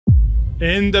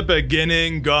In the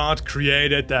beginning, God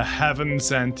created the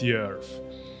heavens and the earth.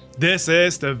 This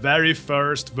is the very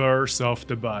first verse of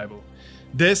the Bible.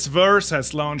 This verse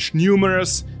has launched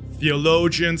numerous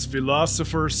theologians,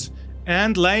 philosophers,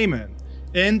 and laymen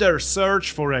in their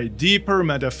search for a deeper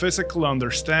metaphysical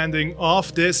understanding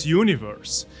of this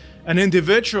universe. An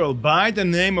individual by the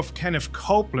name of Kenneth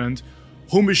Copeland,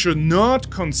 whom we should not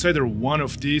consider one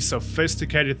of these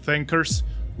sophisticated thinkers,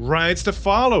 writes the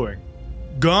following: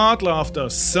 God loved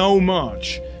us so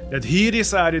much that he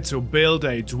decided to build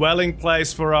a dwelling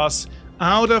place for us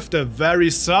out of the very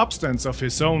substance of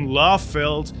his own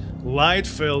love-filled,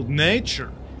 light-filled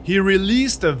nature. He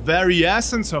released the very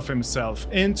essence of himself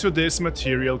into this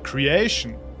material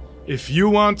creation. If you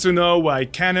want to know why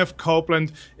Kenneth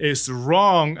Copeland is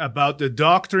wrong about the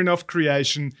doctrine of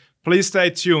creation, please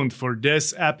stay tuned for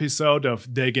this episode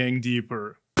of Digging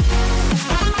Deeper.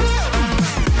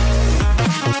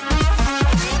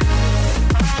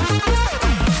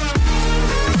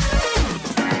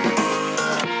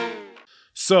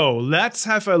 So let's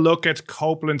have a look at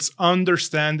Copeland's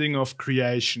understanding of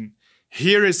creation.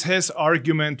 Here is his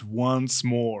argument once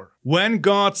more. When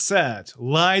God said,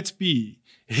 "Light be,"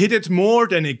 he did more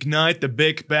than ignite the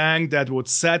Big Bang that would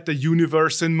set the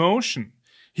universe in motion.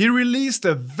 He released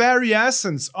the very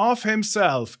essence of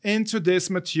himself into this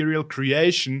material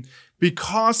creation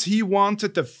because he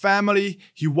wanted the family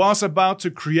he was about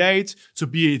to create to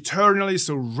be eternally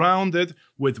surrounded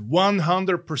with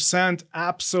 100%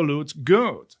 absolute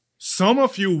good. Some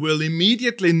of you will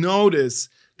immediately notice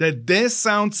that this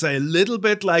sounds a little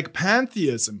bit like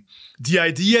pantheism, the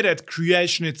idea that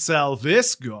creation itself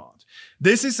is God.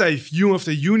 This is a view of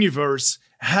the universe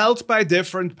held by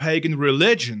different pagan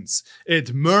religions.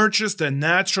 It merges the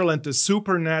natural and the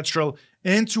supernatural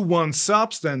into one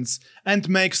substance and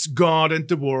makes God and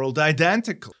the world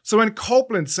identical. So when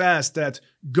Copeland says that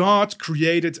God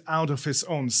created out of his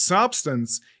own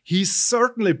substance, he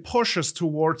certainly pushes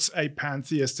towards a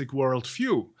pantheistic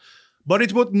worldview. But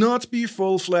it would not be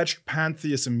full-fledged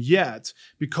pantheism yet,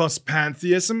 because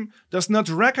pantheism does not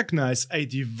recognize a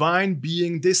divine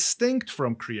being distinct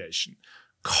from creation.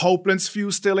 Copeland's view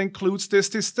still includes this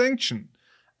distinction,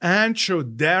 and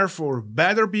should therefore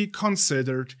better be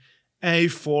considered a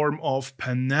form of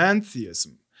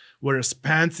panentheism. Whereas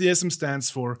pantheism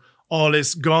stands for all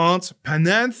is God,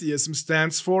 panentheism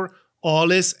stands for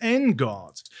all is in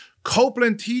God.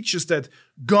 Copeland teaches that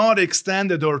God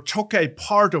extended or took a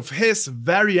part of his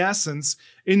very essence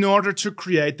in order to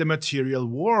create the material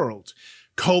world.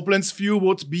 Copeland's view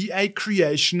would be a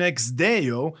creation ex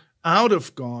deo, out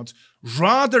of God,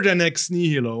 rather than ex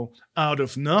nihilo, out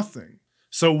of nothing.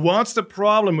 So what's the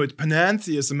problem with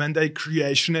panentheism and a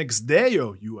creation ex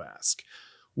deo, you ask?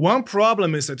 One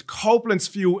problem is that Copeland's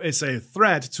view is a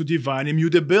threat to divine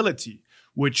immutability,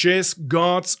 which is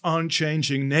God's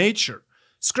unchanging nature.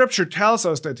 Scripture tells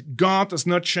us that God does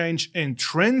not change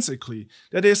intrinsically,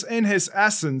 that is, in his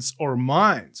essence or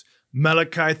mind.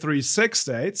 Malachi 3:6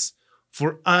 states,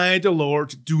 "For I, the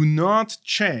Lord, do not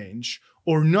change,"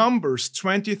 or Numbers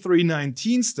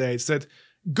 23:19 states that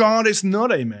God is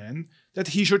not a man, that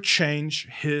he should change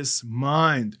his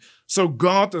mind. So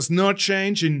God does not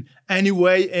change in any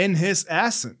way in his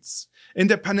essence. In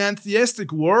the panentheistic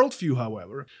worldview,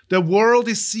 however, the world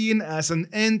is seen as an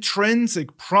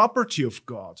intrinsic property of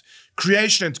God.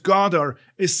 Creation and God are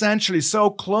essentially so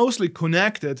closely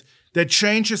connected that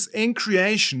changes in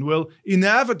creation will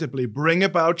inevitably bring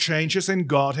about changes in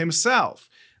God himself.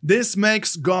 This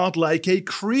makes God like a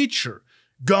creature.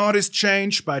 God is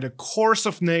changed by the course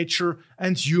of nature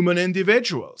and human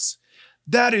individuals.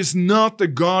 That is not the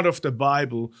God of the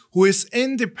Bible, who is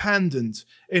independent,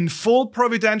 in full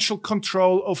providential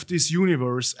control of this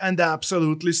universe and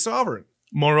absolutely sovereign.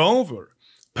 Moreover,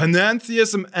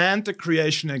 panentheism and the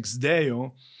creation ex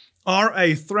deo are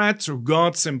a threat to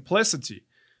God's simplicity.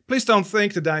 Please don't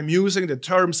think that I'm using the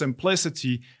term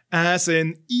simplicity as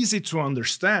in easy to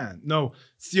understand. No,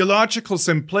 theological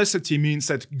simplicity means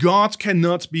that God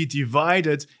cannot be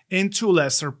divided into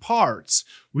lesser parts.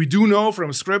 We do know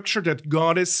from Scripture that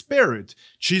God is spirit.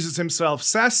 Jesus himself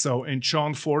says so in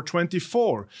John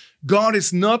 4:24. God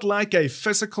is not like a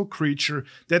physical creature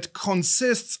that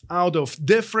consists out of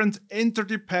different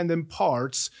interdependent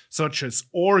parts, such as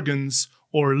organs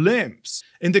or limbs.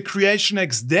 In the creation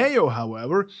ex deo,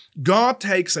 however, God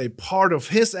takes a part of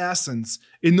his essence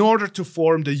in order to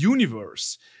form the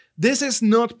universe. This is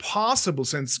not possible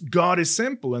since God is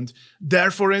simple and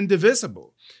therefore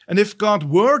indivisible. And if God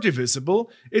were divisible,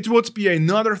 it would be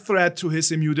another threat to his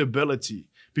immutability,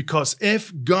 because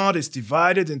if God is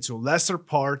divided into lesser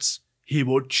parts, he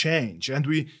would change. And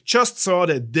we just saw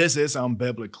that this is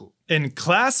unbiblical. In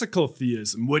classical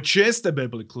theism, which is the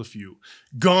biblical view,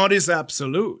 God is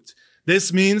absolute.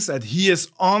 This means that he is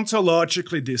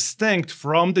ontologically distinct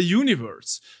from the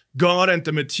universe. God and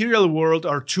the material world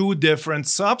are two different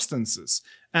substances,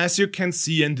 as you can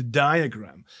see in the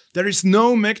diagram. There is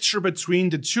no mixture between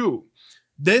the two.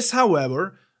 This,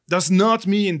 however, does not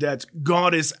mean that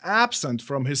God is absent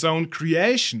from his own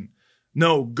creation.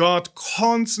 No, God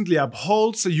constantly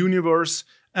upholds the universe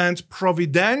and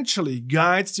providentially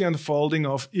guides the unfolding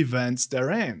of events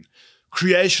therein.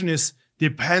 Creation is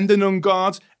dependent on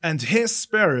God, and his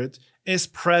spirit is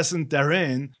present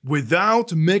therein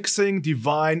without mixing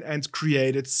divine and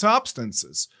created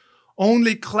substances.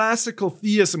 Only classical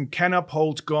theism can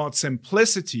uphold God's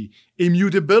simplicity,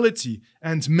 immutability,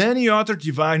 and many other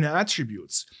divine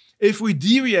attributes. If we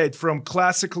deviate from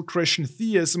classical Christian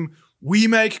theism, we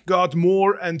make God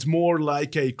more and more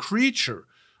like a creature,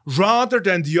 rather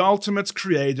than the ultimate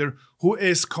creator who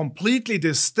is completely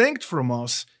distinct from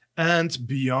us and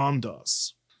beyond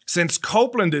us. Since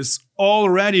Copeland is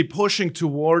already pushing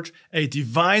toward a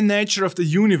divine nature of the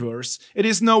universe, it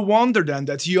is no wonder then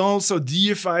that he also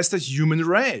deifies the human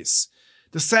race.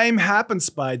 The same happens,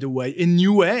 by the way, in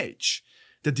New Age.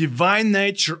 The divine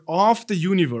nature of the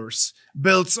universe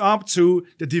builds up to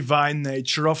the divine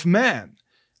nature of man.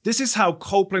 This is how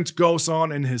Copeland goes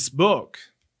on in his book.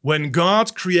 When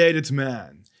God created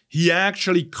man, he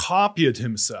actually copied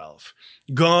himself.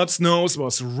 God's nose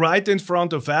was right in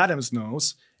front of Adam's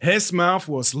nose. His mouth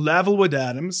was level with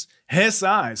Adam's. His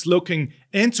eyes, looking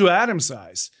into Adam's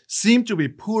eyes, seemed to be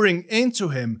pouring into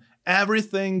him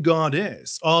everything God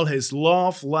is. All his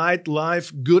love, light,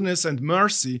 life, goodness, and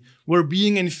mercy were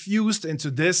being infused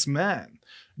into this man.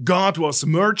 God was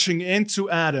merging into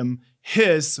Adam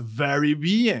his very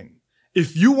being.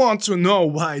 If you want to know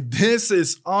why this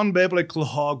is unbiblical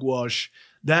hogwash,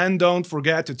 then don't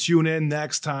forget to tune in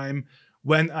next time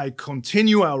when I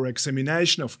continue our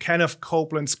examination of Kenneth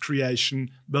Copeland's creation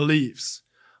beliefs.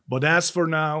 But as for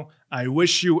now, I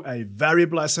wish you a very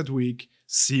blessed week.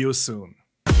 See you soon.